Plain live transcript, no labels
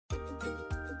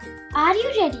Are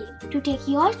you ready to take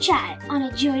your child on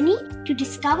a journey to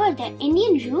discover their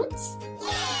Indian roots?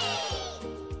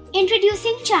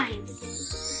 Introducing Chimes,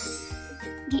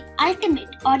 the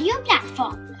ultimate audio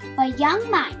platform for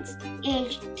young minds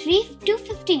aged 3 to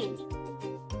 15.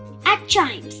 At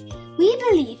Chimes, we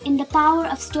believe in the power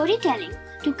of storytelling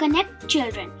to connect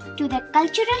children to their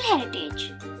cultural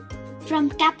heritage. From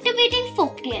captivating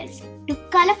folktales to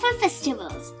colorful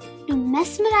festivals to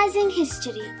mesmerizing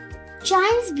history,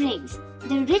 Chimes brings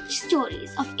the rich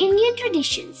stories of Indian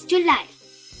traditions to life.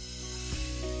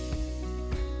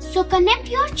 So connect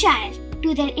your child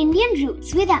to their Indian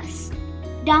roots with us.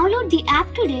 Download the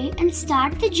app today and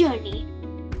start the journey.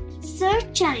 Search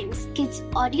Chimes Kids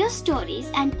Audio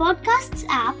Stories and Podcasts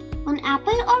app on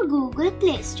Apple or Google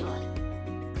Play Store.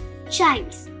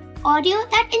 Chimes, audio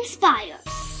that inspires.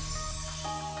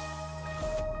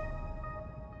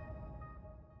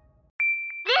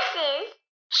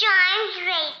 Chimes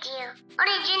Radio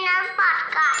original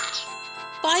podcast.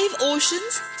 5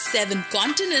 oceans, 7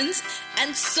 continents,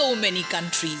 and so many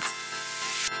countries.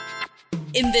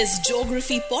 In this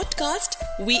geography podcast,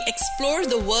 we explore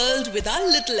the world with our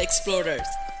little explorers,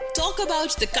 talk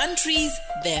about the countries,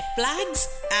 their flags,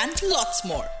 and lots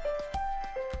more.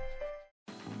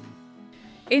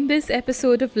 In this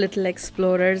episode of Little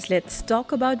Explorers, let's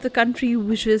talk about the country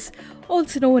which is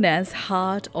also known as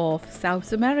Heart of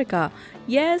South America.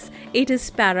 Yes, it is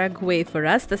Paraguay for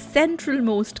us, the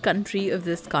centralmost country of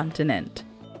this continent.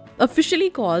 Officially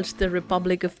called the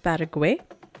Republic of Paraguay,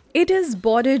 it is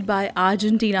bordered by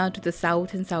Argentina to the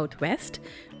south and southwest,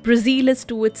 Brazil is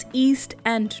to its east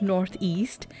and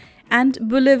northeast, and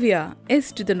Bolivia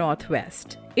is to the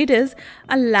northwest. It is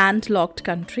a landlocked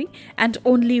country and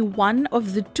only one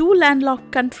of the 2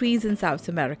 landlocked countries in South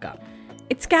America.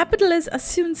 Its capital is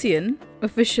Asunción,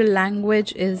 official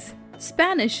language is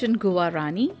Spanish and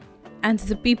Guarani, and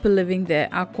the people living there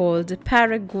are called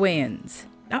Paraguayans.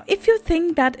 Now, if you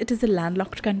think that it is a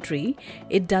landlocked country,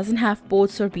 it doesn't have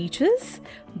ports or beaches,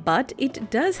 but it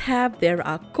does have, there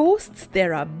are coasts,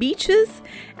 there are beaches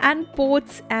and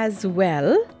ports as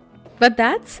well. But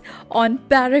that's on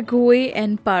Paraguay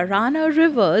and Parana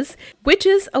rivers, which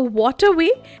is a waterway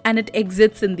and it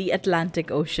exits in the Atlantic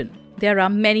Ocean. There are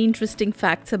many interesting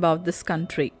facts about this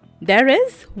country. There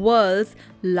is world's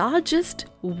largest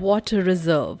water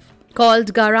reserve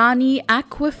called Guarani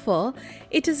Aquifer.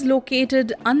 It is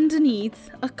located underneath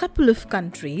a couple of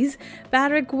countries,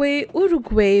 Paraguay,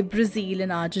 Uruguay, Brazil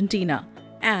and Argentina.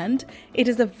 And it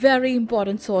is a very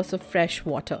important source of fresh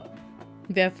water.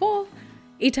 Therefore,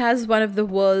 it has one of the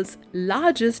world's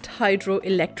largest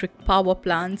hydroelectric power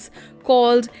plants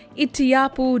called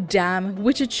Itaipu Dam,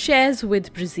 which it shares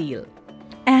with Brazil.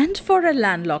 And for a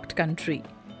landlocked country,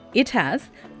 it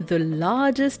has the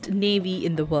largest navy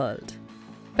in the world.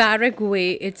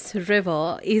 Paraguay, its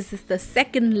river, is the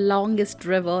second longest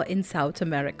river in South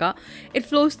America. It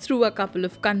flows through a couple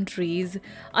of countries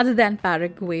other than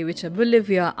Paraguay, which are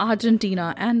Bolivia,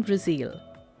 Argentina, and Brazil.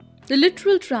 The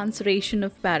literal translation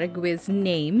of Paraguay's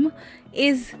name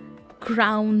is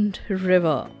Crowned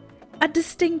River. A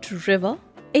distinct river,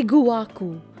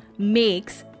 Iguacu,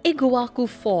 makes Iguacu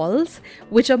Falls,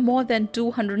 which are more than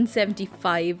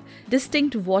 275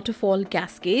 distinct waterfall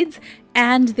cascades,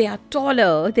 and they are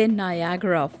taller than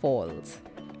Niagara Falls.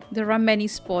 There are many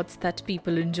sports that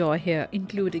people enjoy here,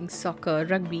 including soccer,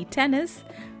 rugby, tennis,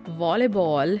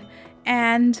 volleyball,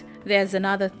 and there's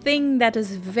another thing that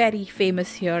is very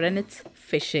famous here, and it's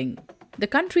fishing. The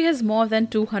country has more than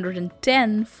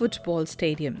 210 football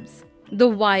stadiums. The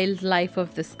wildlife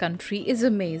of this country is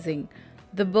amazing.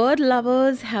 The bird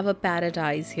lovers have a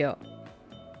paradise here.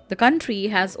 The country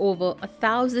has over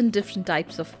 1,000 different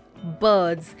types of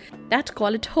birds that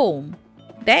call it home.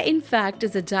 There, in fact,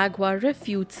 is a jaguar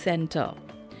refuge center.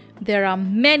 There are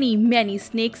many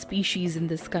snake species in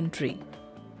this country.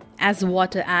 As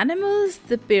water animals,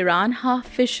 the piranha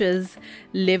fishes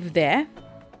live there.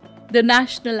 The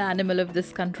national animal of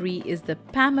this country is the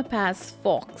Pampas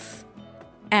fox.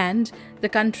 And the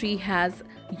country has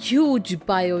huge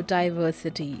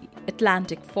biodiversity.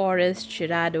 Atlantic forest,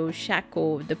 Cerrado,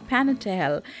 Chaco, the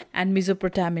Pantanal and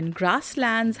Mesopotamian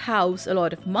grasslands house a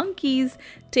lot of monkeys,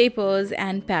 tapirs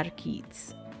and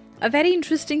parakeets. A very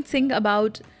interesting thing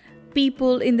about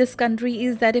people in this country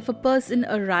is that if a person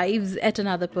arrives at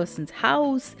another person's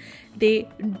house, they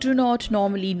do not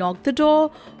normally knock the door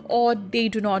or they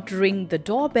do not ring the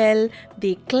doorbell.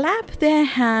 They clap their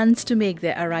hands to make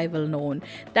their arrival known.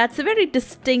 That's a very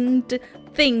distinct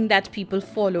thing that people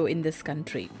follow in this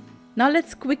country. Now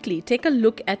let's quickly take a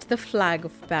look at the flag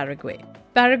of Paraguay.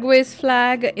 Paraguay's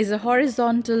flag is a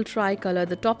horizontal tricolor.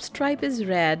 The top stripe is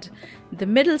red The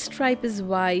middle stripe is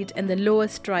white and the lower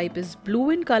stripe is blue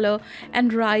in color,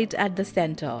 and right at the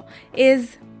center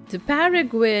is the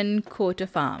Paraguayan coat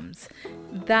of arms.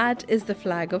 That is the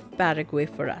flag of Paraguay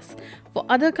for us. For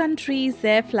other countries,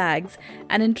 their flags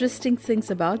and interesting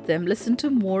things about them, listen to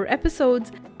more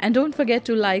episodes, and don't forget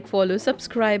to like, follow,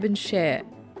 subscribe and share.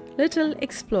 Little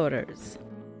Explorers.